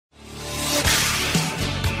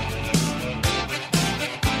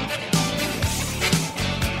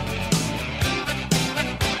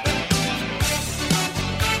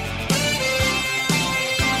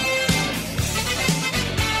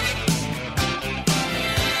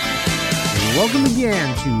Welcome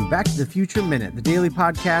again to Back to the Future Minute, the daily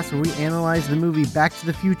podcast where we analyze the movie Back to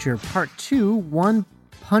the Future Part 2, one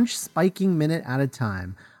punch spiking minute at a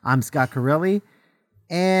time. I'm Scott Corelli,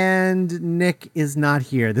 and Nick is not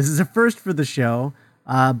here. This is a first for the show,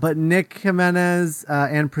 but Nick Jimenez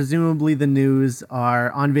and presumably the news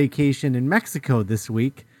are on vacation in Mexico this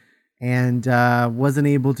week and wasn't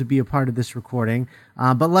able to be a part of this recording.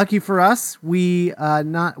 But lucky for us, we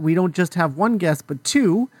don't just have one guest, but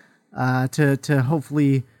two. To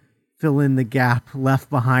hopefully fill in the gap left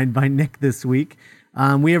behind by Nick this week.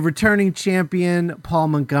 We have returning champion Paul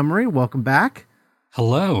Montgomery. Welcome back.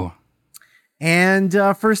 Hello. And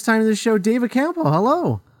first time to the show, David Campbell.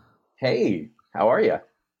 Hello. Hey, how are you?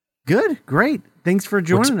 Good. Great. Thanks for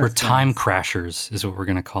joining us. We're time crashers is what we're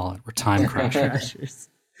going to call it. We're time crashers.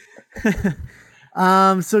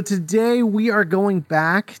 So today we are going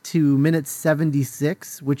back to minute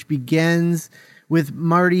 76, which begins with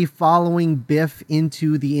Marty following Biff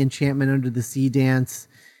into the Enchantment Under the Sea dance,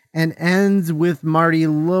 and ends with Marty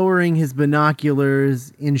lowering his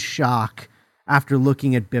binoculars in shock after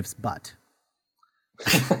looking at Biff's butt.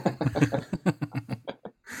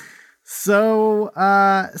 So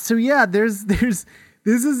yeah, this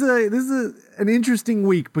is an interesting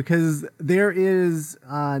week because there is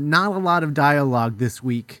not a lot of dialogue this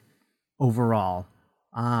week overall.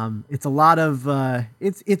 It's a lot of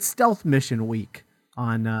it's stealth mission week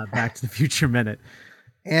on Back to the Future Minute,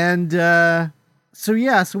 and so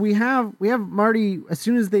we have Marty. As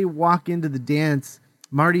soon as they walk into the dance,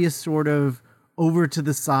 Marty is sort of over to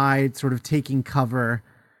the side, sort of taking cover,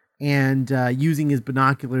 and using his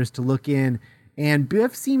binoculars to look in. And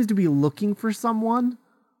Biff seems to be looking for someone,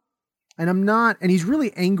 and he's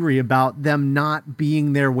really angry about them not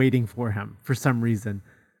being there waiting for him for some reason.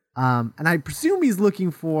 And I presume he's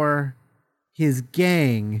looking for his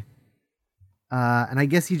gang. And I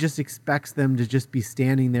guess he just expects them to just be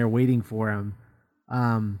standing there waiting for him.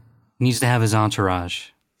 Needs to have his entourage.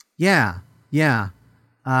 Yeah.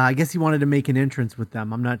 I guess he wanted to make an entrance with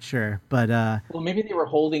them. I'm not sure, but well, maybe they were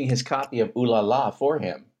holding his copy of Ooh La La for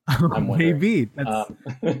him. Maybe that's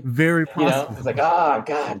very possible. It's like,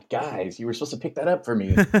 God, guys, you were supposed to pick that up for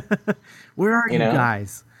me. Where are you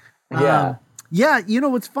guys? Yeah. Yeah,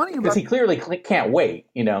 what's funny about... Because he clearly can't wait,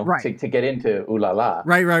 right. to get into Ooh La La.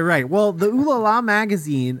 Right. Well, the Ooh La La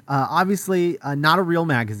magazine, obviously not a real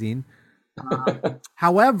magazine.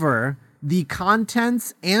 However, the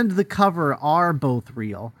contents and the cover are both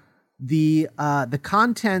real. The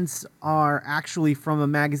contents are actually from a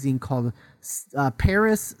magazine called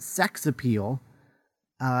Paris Sex Appeal.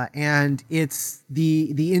 And it's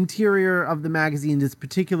the interior of the magazine is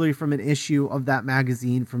particularly from an issue of that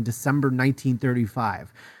magazine from December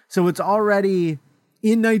 1935. So it's already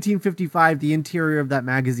in 1955. The interior of that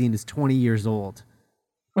magazine is 20 years old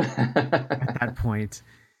at that point.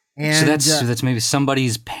 And so that's maybe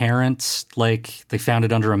somebody's parents, like they found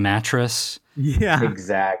it under a mattress. Yeah,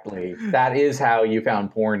 exactly. That is how you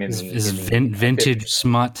found porn in vintage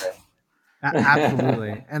smut.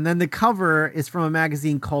 Absolutely. And then the cover is from a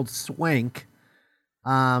magazine called Swank,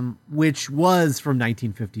 which was from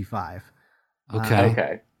 1955.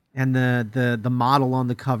 Okay. And the model on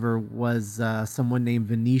the cover was someone named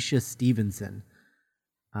Venetia Stevenson.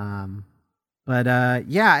 But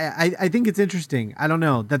I think it's interesting. I don't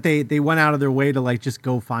know that they went out of their way to like just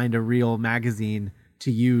go find a real magazine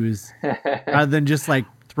to use rather than just like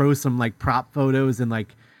throw some like prop photos and like,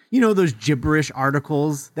 those gibberish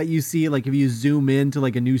articles that you see, like if you zoom into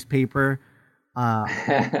like a newspaper on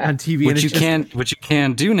TV, which you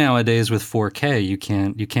can't do nowadays with 4K. You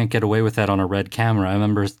can't get away with that on a Red camera. I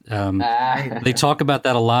remember they talk about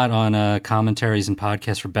that a lot on commentaries and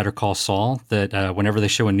podcasts for Better Call Saul. That whenever they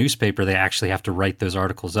show a newspaper, they actually have to write those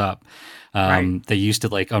articles up. Right. They used to,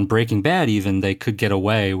 like on Breaking Bad, even they could get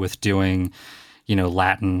away with doing,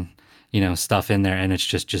 Latin. Stuff in there, and it's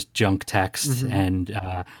just junk text. Mm-hmm. And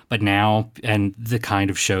but now, and the kind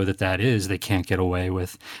of show that is, they can't get away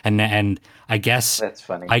with. And I guess that's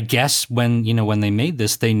funny. I guess when they made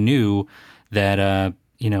this, they knew that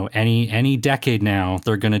any decade now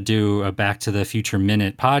they're going to do a Back to the Future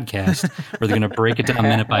Minute podcast where they're going to break it down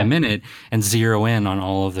minute by minute and zero in on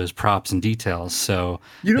all of those props and details. So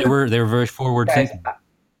they were very forward thinking.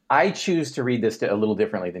 I choose to read this a little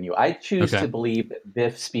differently than you. I choose to believe that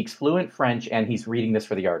Biff speaks fluent French and he's reading this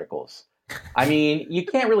for the articles. I mean, you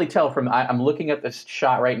can't really tell from... I'm looking at this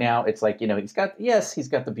shot right now. It's like, he's got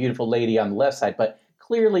the beautiful lady on the left side, but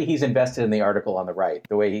clearly he's invested in the article on the right,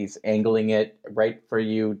 the way he's angling it right for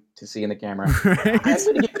you to see in the camera. Right. I'm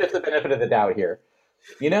going to give Biff the benefit of the doubt here.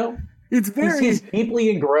 It's very he's deeply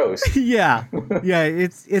engrossed. Yeah.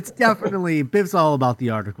 It's definitely Biff's all about the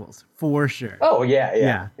articles for sure. Oh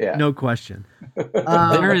yeah. No question.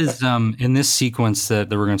 There is in this sequence that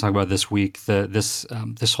we're going to talk about this week, this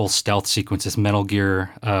whole stealth sequence, this Metal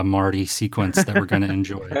Gear Marty sequence that we're going to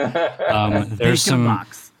enjoy.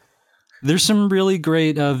 There's some really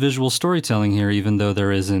great visual storytelling here, even though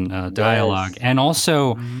there isn't dialogue. Yes. And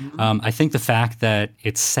also, I think the fact that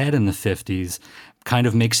it's set in the 50s kind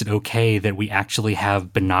of makes it okay that we actually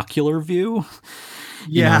have binocular view.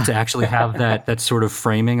 You know, to actually have that sort of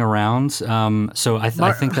framing around. So I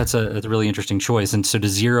think that's a really interesting choice. And so to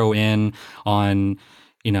zero in on,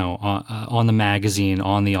 on the magazine,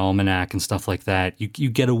 on the almanac and stuff like that, you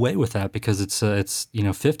get away with that because it's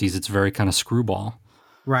 50s. It's very kind of screwball.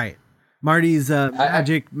 Right. Marty's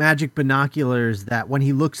magic binoculars that when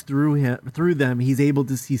he looks through them, he's able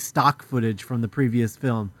to see stock footage from the previous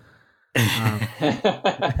film.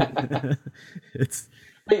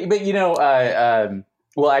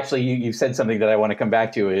 Well, actually, you said something that I want to come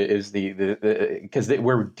back to is because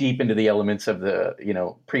we're deep into the elements of the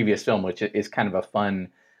previous film, which is kind of a fun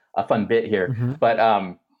bit here. Mm-hmm. But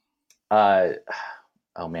oh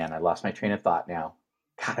man, I lost my train of thought now.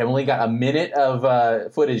 God, I've only got a minute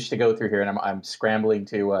of footage to go through here, and I'm scrambling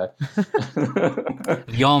to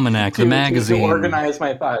the almanac, the magazine, to organize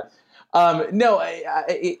my thoughts. Paul,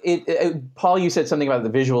 you said something about the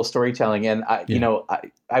visual storytelling, and I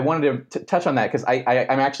wanted to touch on that because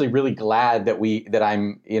I'm actually really glad that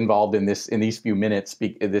I'm involved in these few minutes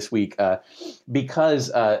this week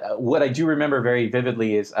because what I do remember very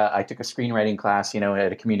vividly is I took a screenwriting class,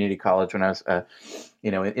 at a community college when I was,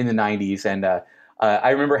 in the 90s, and I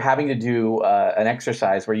remember having to do an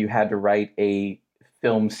exercise where you had to write a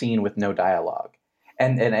film scene with no dialogue.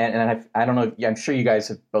 And I don't know. I'm sure you guys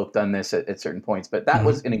have both done this at certain points, but that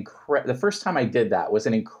was the first time I did that was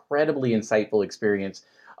an incredibly insightful experience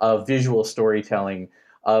of visual storytelling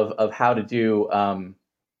of how to do all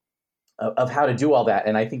that.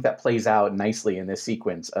 And I think that plays out nicely in this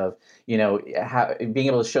sequence of being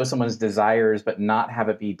able to show someone's desires, but not have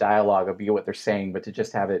it be dialogue or be what they're saying, but to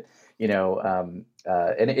just have it and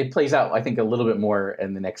it plays out, I think, a little bit more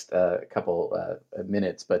in the next couple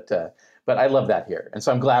minutes, but I love that here, and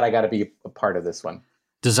so I'm glad I got to be a part of this one.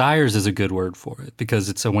 Desires is a good word for it because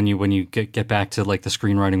it's when you get back to like the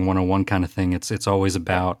screenwriting 101 kind of thing. It's always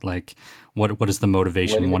about like what is the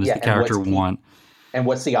motivation, what does the character want, and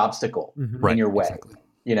what's the obstacle in your way. Exactly.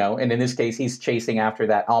 And in this case, he's chasing after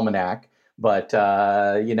that almanac, but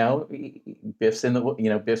Biff's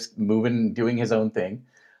Biff's moving, doing his own thing,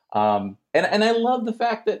 and I love the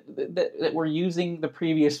fact that we're using the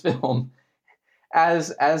previous film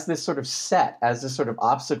as this sort of set, as this sort of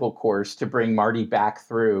obstacle course to bring Marty back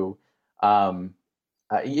through. I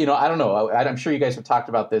don't know. I'm sure you guys have talked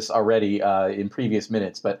about this already in previous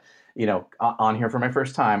minutes, but on here for my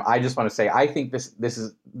first time, I just want to say I think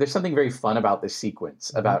there's something very fun about this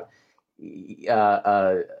sequence about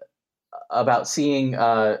seeing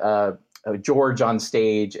George on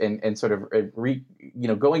stage and sort of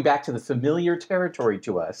going back to the familiar territory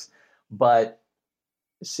to us, but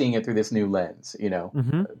seeing it through this new lens,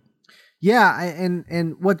 Mm-hmm. Yeah,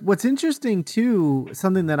 and what's interesting too,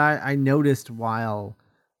 something that I noticed while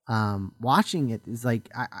watching it is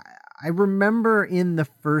like I remember in the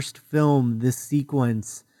first film this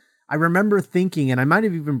sequence, I remember thinking, and I might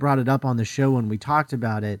have even brought it up on the show when we talked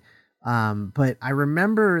about it, but I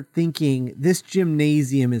remember thinking this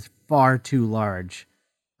gymnasium is far too large.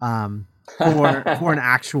 For an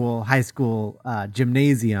actual high school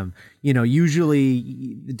gymnasium.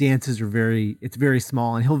 Usually the dances are very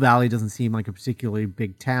small, and Hill Valley doesn't seem like a particularly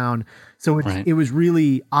big town. So it was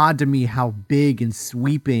really odd to me how big and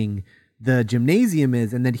sweeping the gymnasium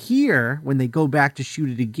is. And then here, when they go back to shoot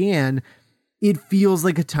it again, it feels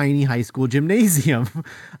like a tiny high school gymnasium.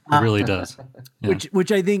 It really does. Yeah.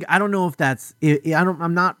 Which I think, I don't know if that's,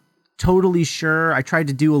 I'm not totally sure. I tried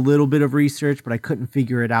to do a little bit of research, but I couldn't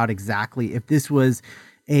figure it out exactly. If this was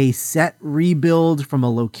a set rebuild from a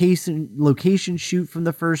location shoot from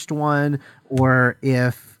the first one, or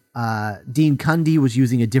if Dean Cundey was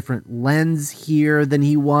using a different lens here than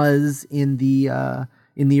he was in the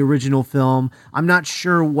original film. I'm not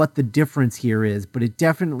sure what the difference here is, but it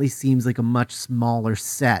definitely seems like a much smaller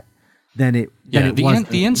set than it.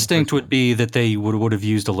 The instinct would be that they would have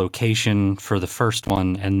used a location for the first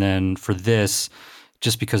one, and then for this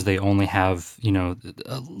just because they only have,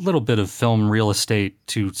 a little bit of film real estate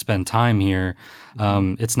to spend time here,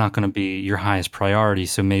 it's not going to be your highest priority.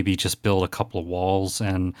 So maybe just build a couple of walls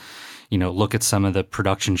and, look at some of the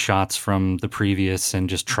production shots from the previous and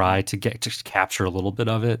just try to capture a little bit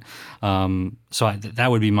of it. So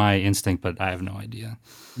that would be my instinct, but I have no idea.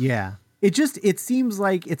 Yeah. It seems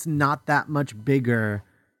like it's not that much bigger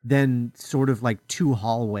than sort of like two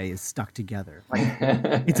hallways stuck together. Like,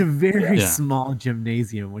 it's a very small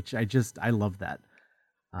gymnasium, which I love that.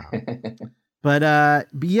 But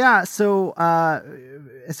yeah, so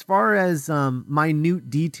as far as minute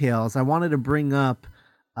details, I wanted to bring up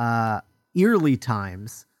early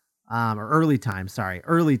times. Early times.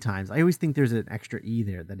 I always think there's an extra E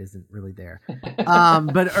there that isn't really there.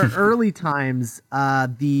 But early times,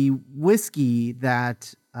 the whiskey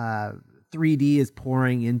that 3D is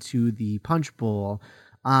pouring into the punch bowl.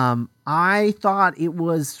 I thought it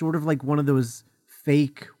was sort of like one of those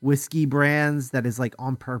fake whiskey brands that is like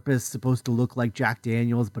on purpose supposed to look like Jack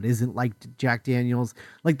Daniels, but isn't like Jack Daniels,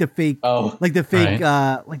 like the fake, like the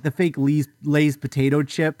fake Lay's potato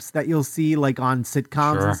chips that you'll see like on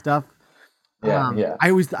sitcoms and stuff. Yeah.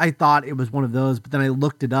 I thought it was one of those, but then I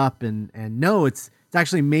looked it up and no, it's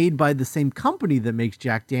actually made by the same company that makes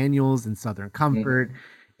Jack Daniels and Southern Comfort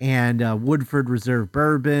and Woodford Reserve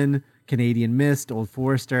Bourbon, Canadian Mist, Old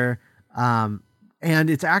Forester.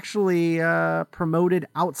 And it's actually promoted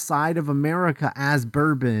outside of America as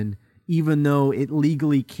bourbon, even though it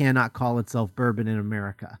legally cannot call itself bourbon in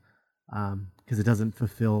America, because it doesn't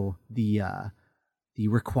fulfill the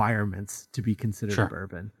requirements to be considered a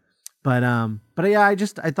bourbon. But yeah, I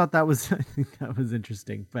thought that was I think that was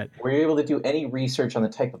interesting. But were you able to do any research on the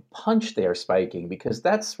type of punch they're spiking? Because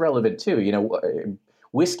that's relevant too.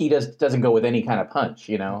 Whiskey doesn't go with any kind of punch.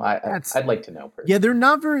 I'd like to know. Personally. Yeah,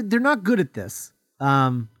 they're not good at this.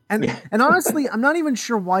 And honestly, I'm not even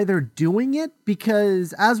sure why they're doing it,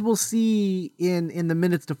 because as we'll see in the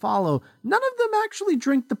minutes to follow, none of them actually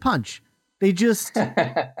drink the punch. They just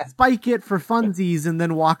spike it for funsies and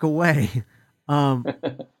then walk away.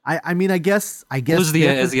 I mean, I guess is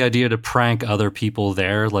the idea to prank other people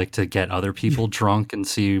there, like to get other people drunk and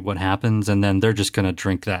see what happens, and then they're just going to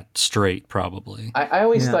drink that straight, probably. I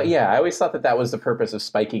always thought that was the purpose of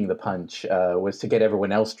spiking the punch, was to get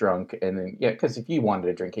everyone else drunk, and then because if you wanted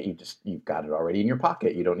to drink it, you've got it already in your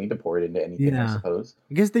pocket. You don't need to pour it into anything, I suppose.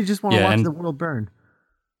 I guess they just want to watch the world burn.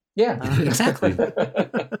 Yeah, exactly.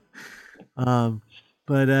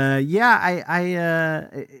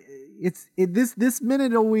 This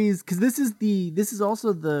minute always, because this is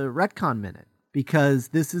also the retcon minute, because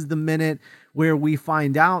this is the minute where we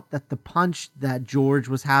find out that the punch that George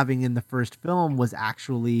was having in the first film was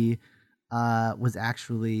actually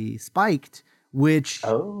spiked, which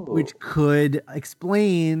could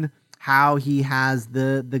explain how he has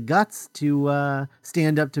the guts to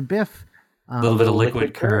stand up to Biff. A little bit of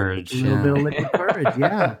liquid courage. A little bit of liquid courage,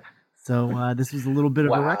 yeah. So this was a little bit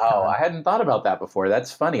of a retcon. Wow, I hadn't thought about that before.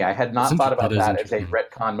 That's funny. I had not thought about that as a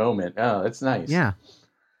retcon moment. Oh, that's nice. Yeah.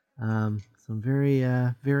 So very,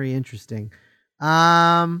 very interesting.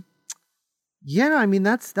 Yeah, I mean,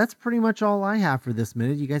 that's pretty much all I have for this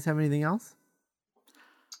minute. You guys have anything else?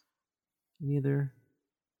 Any other?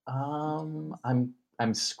 I'm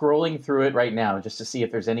scrolling through it right now just to see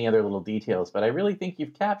if there's any other little details, but I really think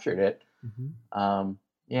you've captured it. Mm-hmm.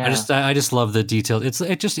 Yeah. I just love the detail.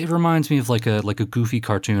 It reminds me of like a Goofy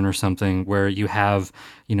cartoon or something, where you have,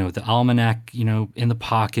 the almanac, in the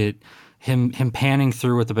pocket, him panning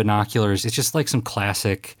through with the binoculars. It's just like some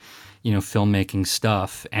classic, filmmaking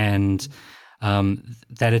stuff. And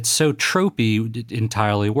that it's so tropey, it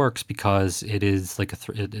entirely works because it is like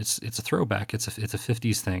it's a throwback. It's a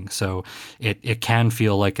 50s thing. So it can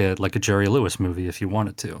feel like a Jerry Lewis movie if you want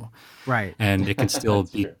it to. Right. And it can still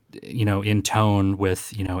be, in tone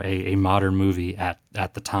with, a modern movie at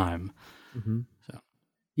the time. Mm-hmm. So.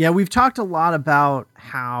 Yeah, we've talked a lot about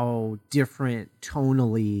how different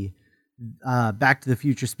tonally Back to the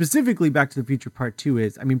Future, specifically Back to the Future Part 2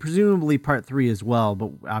 is. I mean, presumably Part 3 as well,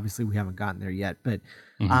 but obviously we haven't gotten there yet. But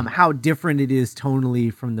how different it is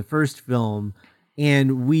tonally from the first film.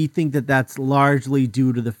 And we think that that's largely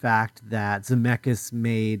due to the fact that Zemeckis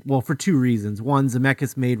made, well, for two reasons. One,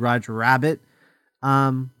 Zemeckis made Roger Rabbit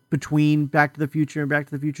between Back to the Future and Back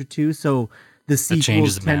to the Future 2. So the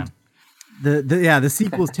sequels tend the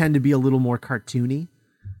sequels tend to be a little more cartoony.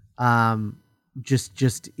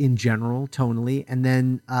 Just in general, tonally. And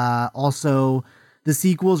then also the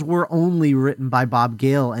sequels were only written by Bob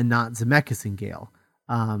Gale and not Zemeckis and Gale.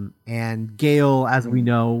 And Gale, as we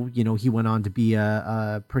know, he went on to be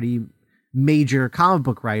a pretty major comic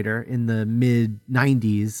book writer in the mid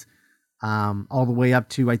 90s. all the way up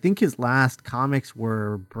to, I think his last comics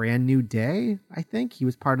were Brand New Day. I think he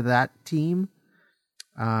was part of that team.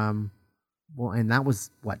 Well, and that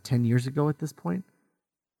was 10 years ago at this point.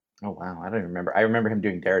 Oh wow, I don't even remember. I remember him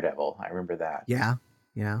doing Daredevil. I remember that. Yeah.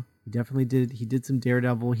 He definitely did. He did some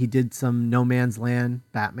Daredevil. He did some No Man's Land,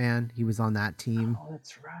 Batman. He was on that team. Oh,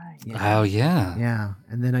 that's right. Yeah. Oh yeah. Yeah.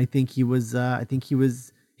 And then I think he was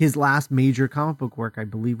his last major comic book work, I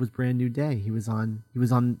believe, was Brand New Day. He was on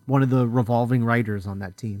one of the revolving writers on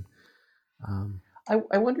that team.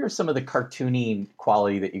 I wonder if some of the cartoony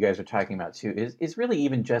quality that you guys are talking about too is really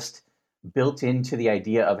even just built into the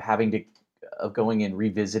idea of going and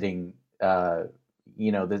revisiting the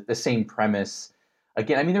same premise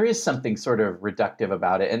again. I mean, there is something sort of reductive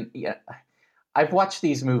about it. And I've watched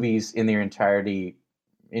these movies in their entirety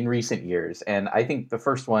in recent years, and I think the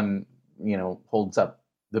first one, holds up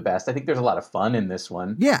the best. I think there's a lot of fun in this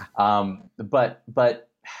one. Yeah. But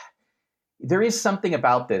there is something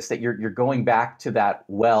about this that you're going back to that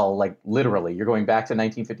like literally you're going back to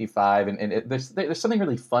 1955, and there's something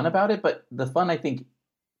really fun about it. But the fun, I think,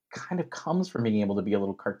 kind of comes from being able to be a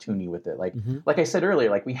little cartoony with it. Like I said earlier,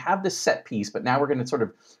 like we have this set piece, but now we're going to sort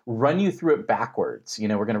of run you through it backwards. We're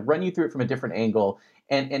going to run you through it from a different angle.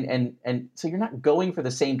 And so you're not going for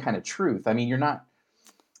the same kind of truth. I mean,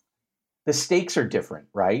 the stakes are different,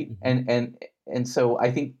 right? Mm-hmm. And so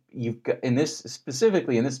I think you've got in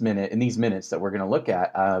these minutes that we're going to look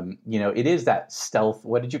at, it is that stealth.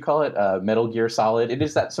 What did you call it? Metal Gear Solid. It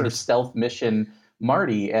is that sort of stealth mission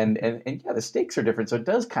Marty, and yeah, the stakes are different, so it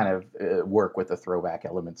does kind of work with the throwback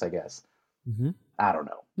elements, I guess. Mm-hmm. I don't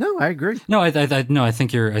know. No, I agree. No, I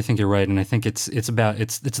think you're right, and I think it's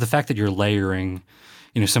the fact that you're layering,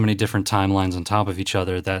 so many different timelines on top of each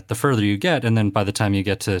other, that the further you get, and then by the time you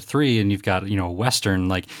get to 3 and you've got a Western,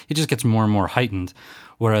 like it just gets more and more heightened.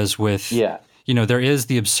 Whereas with there is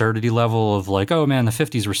the absurdity level of like, oh man, the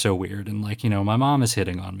 50s were so weird, and like, my mom is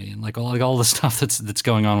hitting on me, and like all the stuff that's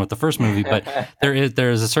going on with the first movie. But there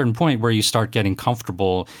is a certain point where you start getting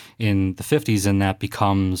comfortable in the 50s, and that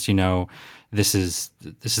becomes, this is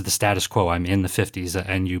the status quo. I'm in the 50s,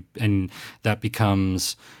 and that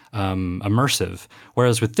becomes immersive.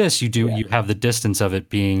 Whereas with this, you have the distance of it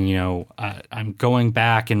being, I'm going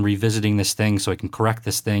back and revisiting this thing so I can correct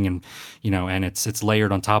this thing, and and it's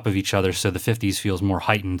layered on top of each other, so the 50s feels more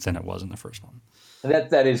heightened than it was in the first one.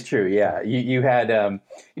 That is true. Yeah, you had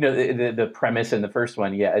the premise in the first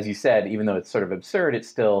one. Yeah, as you said, even though it's sort of absurd, it's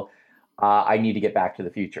still I need to get back to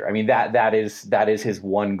the future. I mean, that is his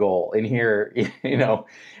one goal. In here, it's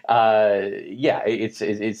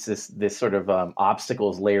this sort of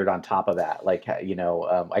obstacles layered on top of that. Like, I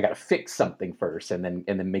got to fix something first, and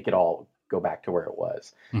then make it all go back to where it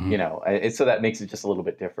was. Mm-hmm. So that makes it just a little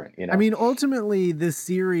bit different. I mean, ultimately, this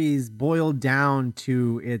series boiled down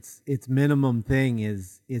to its minimum thing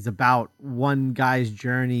is about one guy's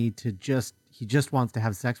journey to he just wants to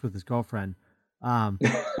have sex with his girlfriend. I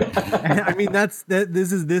mean, this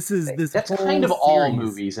that's whole kind of series. All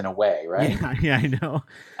movies in a way, right? Yeah, I know.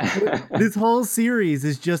 This whole series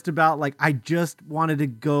is just about like, I just wanted to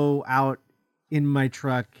go out in my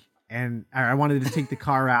truck, and I wanted to take the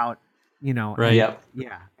car out, right? Yep.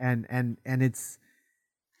 Yeah, and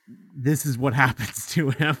this is what happens to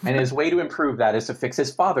him. And his way to improve that is to fix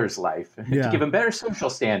his father's life, to give him better social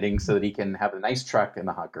standing, so that he can have a nice truck and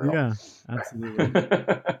the hot girl. Yeah, absolutely.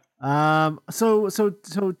 So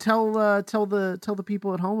tell the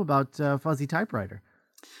people at home about Fuzzy Typewriter.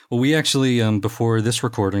 Well, we actually, before this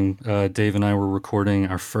recording, Dave and I were recording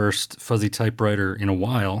our first Fuzzy Typewriter in a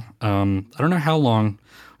while. I don't know how long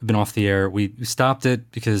we've been off the air. We stopped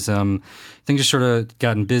it because things just sort of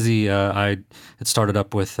gotten busy. I had started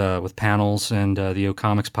up with panels and the O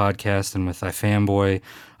Comics podcast, and with iFanboy.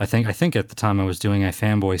 I think at the time I was doing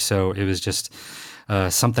iFanboy, so it was just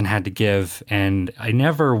something had to give, and I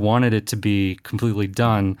never wanted it to be completely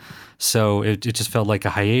done. So it just felt like a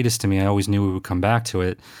hiatus to me. I always knew we would come back to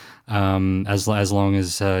it, as long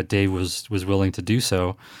as Dave was willing to do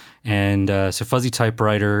so. And so Fuzzy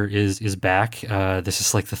Typewriter is back. This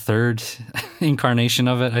is like the third incarnation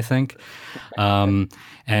of it, I think.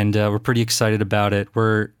 And we're pretty excited about it.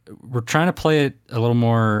 We're trying to play it a little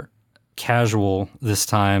more casual this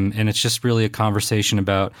time, and it's just really a conversation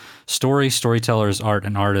about storytellers, art,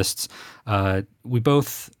 and artists. We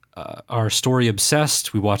both are story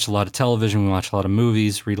obsessed. We watch a lot of television, we watch a lot of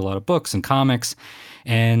movies, read a lot of books and comics,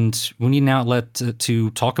 and we need an outlet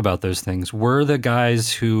to talk about those things. We're the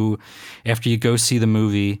guys who, after you go see the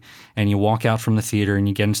movie and you walk out from the theater and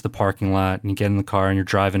you get into the parking lot and you get in the car and you're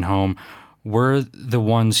driving home, we're the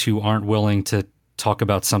ones who aren't willing to talk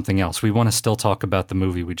about something else. We want to still talk about the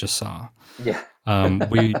movie we just saw. Yeah.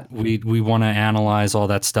 We want to analyze all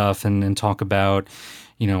that stuff and talk about,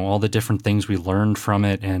 all the different things we learned from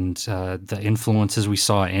it and the influences we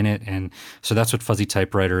saw in it. And so that's what Fuzzy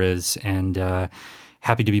Typewriter is. And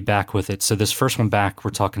happy to be back with it. So this first one back,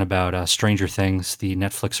 we're talking about Stranger Things, the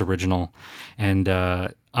Netflix original. And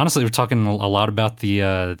honestly, we're talking a lot about the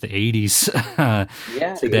 80s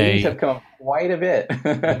yeah, today. The 80s have come quite a bit.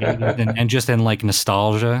 and just in like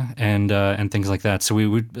nostalgia and things like that. So we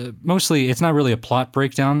would mostly, it's not really a plot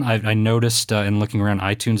breakdown. I noticed in looking around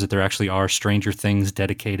iTunes that there actually are Stranger Things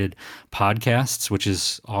dedicated podcasts, which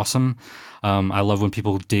is awesome. I love when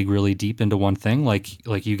people dig really deep into one thing,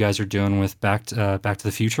 like you guys are doing with Back to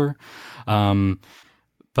the Future.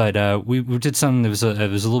 But we did something that was a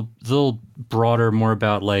little broader, more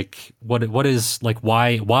about like what is like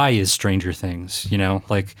why is Stranger Things?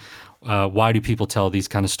 Why do people tell these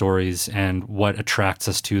kind of stories, and what attracts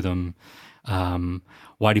us to them?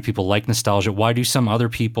 Why do people like nostalgia? Why do some other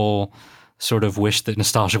people sort of wish that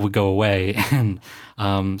nostalgia would go away? And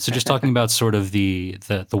so just talking about sort of the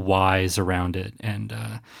whys around it, and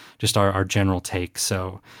just our general take.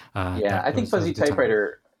 So I think Fuzzy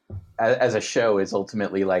Typewriter as a show is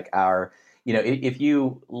ultimately like our, if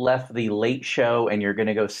you left the late show and you're going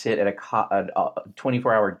to go sit at a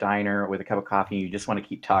 24-hour diner with a cup of coffee, and you just want to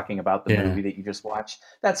keep talking about the movie that you just watched,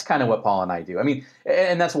 that's kind of what Paul and I do. I mean,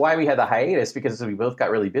 and that's why we had the hiatus, because we both got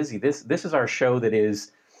really busy. This is our show that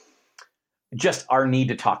is just our need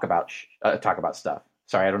to talk about stuff.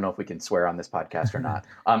 Sorry, I don't know if we can swear on this podcast or not.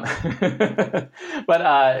 But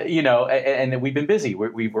and we've been busy.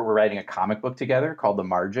 We're writing a comic book together called The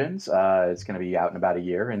Margins. It's going to be out in about a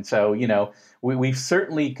year, and so we've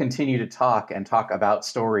certainly continued to talk about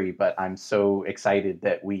story. But I'm so excited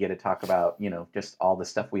that we get to talk about just all the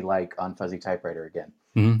stuff we like on Fuzzy Typewriter again.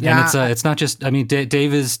 Mm-hmm. Yeah. And it's not just, I mean,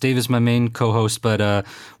 Dave is my main co-host, but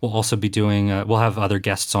we'll also be doing, we'll have other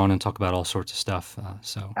guests on and talk about all sorts of stuff.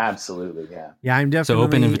 So absolutely. Yeah. Yeah. I'm definitely. So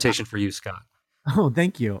open invitation for you, Scott. Oh,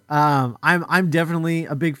 thank you. I'm definitely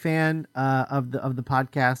a big fan of the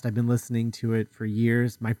podcast. I've been listening to it for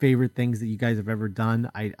years. My favorite things that you guys have ever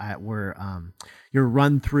done were your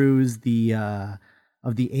run throughs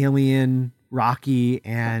of the Alien, Rocky,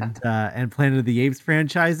 and Planet of the Apes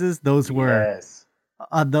franchises. Those were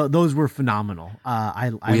those were phenomenal.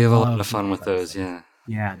 We have a lot of fun with those.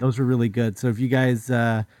 Yeah, those were really good. So if you guys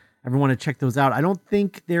ever want to check those out, I don't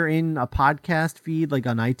think they're in a podcast feed like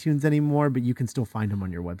on iTunes anymore, but you can still find them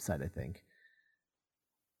on your website, I think.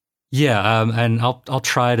 Yeah, and I'll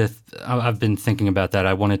try to. I've been thinking about that.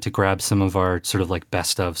 I wanted to grab some of our sort of like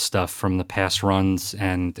best of stuff from the past runs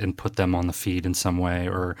and put them on the feed in some way,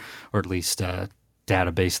 or at least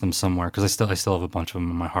database them somewhere, because I still have a bunch of them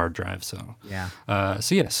on my hard drive. So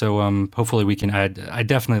hopefully we can. I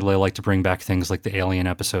definitely like to bring back things like the Alien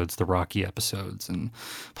episodes, the Rocky episodes, and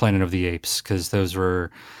Planet of the Apes, because those were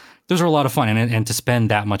a lot of fun, and to spend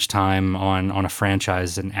that much time on a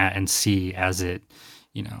franchise and see as it.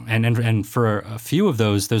 And for a few of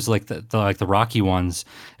those like the Rocky ones,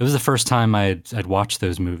 it was the first time I'd watched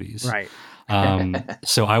those movies. Right.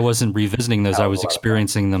 So I wasn't revisiting those; I was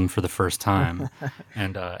experiencing them for the first time,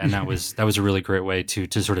 and that was a really great way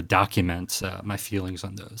to sort of document my feelings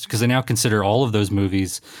on those, because I now consider all of those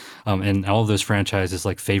movies and all of those franchises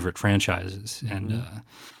like favorite franchises, and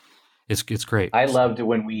it's great. I loved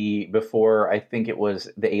when before I think it was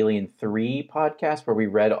the Alien 3 podcast, where we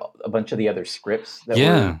read a bunch of the other scripts that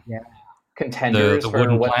were contenders for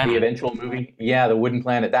the eventual movie. Yeah, The Wooden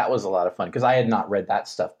Planet. That was a lot of fun, because I had not read that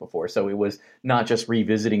stuff before. So it was not just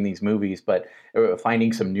revisiting these movies, but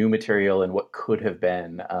finding some new material and what could have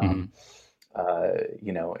been, and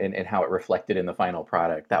how it reflected in the final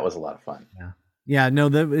product. That was a lot of fun. Yeah. Yeah, no,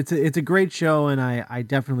 it's a great show, and I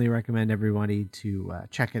definitely recommend everybody to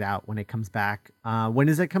check it out when it comes back. When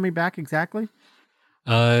is it coming back exactly?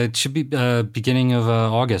 It should be beginning of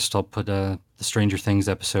August. I'll put the Stranger Things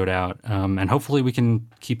episode out, and hopefully we can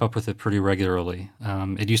keep up with it pretty regularly.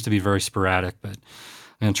 It used to be very sporadic, but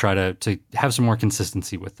I'm going to try to have some more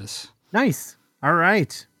consistency with this. Nice. All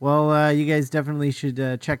right. Well, you guys definitely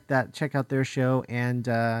should check out their show,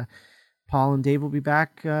 and Paul and Dave will be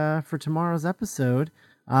back for tomorrow's episode.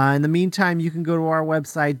 In the meantime, you can go to our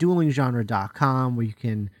website, duelinggenre.com, where you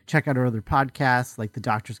can check out our other podcasts, like The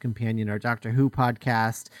Doctor's Companion, our Doctor Who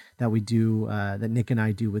podcast that we do, that Nick and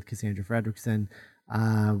I do with Cassandra Fredrickson.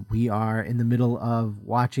 We are in the middle of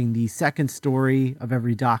watching the second story of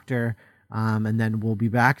every Doctor, and then we'll be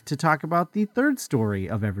back to talk about the third story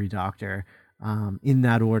of every Doctor, in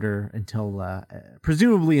that order until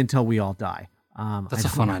presumably until we all die. That's a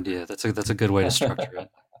fun idea. That's a good way to structure it.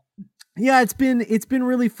 Yeah, it's been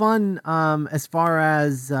really fun as far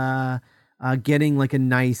as getting like a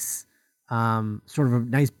nice sort of a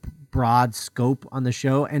nice broad scope on the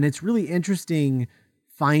show, and it's really interesting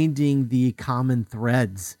finding the common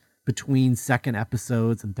threads between second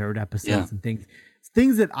episodes and third episodes and things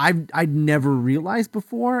that I'd never realized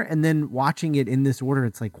before, and then watching it in this order,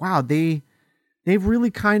 it's like, wow, they've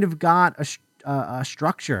really kind of got a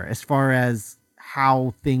structure as far as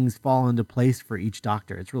how things fall into place for each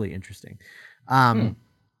Doctor. It's really interesting.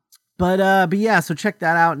 But yeah, so check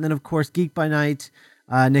that out. And then of course, Geek by Night,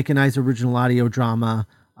 Nick and I's original audio drama,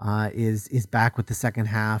 is back with the second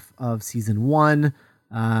half of season 1.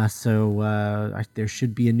 So there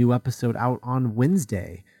should be a new episode out on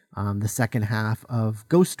Wednesday, the second half of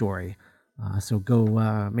Ghost Story. So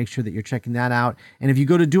go make sure that you're checking that out. And if you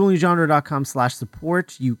go to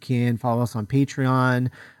duelinggenre.com/support, you can follow us on Patreon,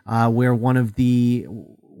 where one of the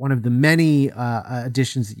many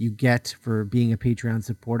additions that you get for being a Patreon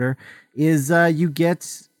supporter is you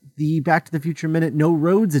get the Back to the Future Minute No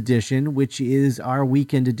Roads edition, which is our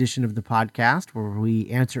weekend edition of the podcast, where we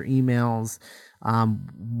answer emails,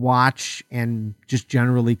 watch, and just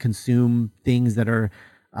generally consume things that are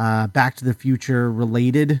Back to the Future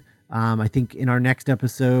related. I think in our next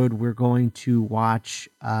episode, we're going to watch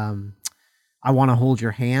I Want to Hold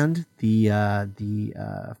Your Hand, the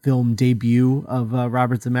film debut of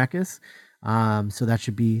Robert Zemeckis. So that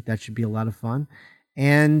should be a lot of fun.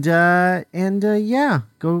 And yeah,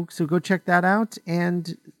 go check that out.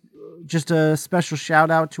 And just a special shout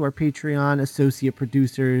out to our Patreon associate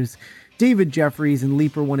producers, David Jeffries and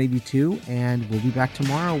Leaper182. And we'll be back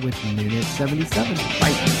tomorrow with Minute 77.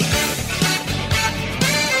 Bye.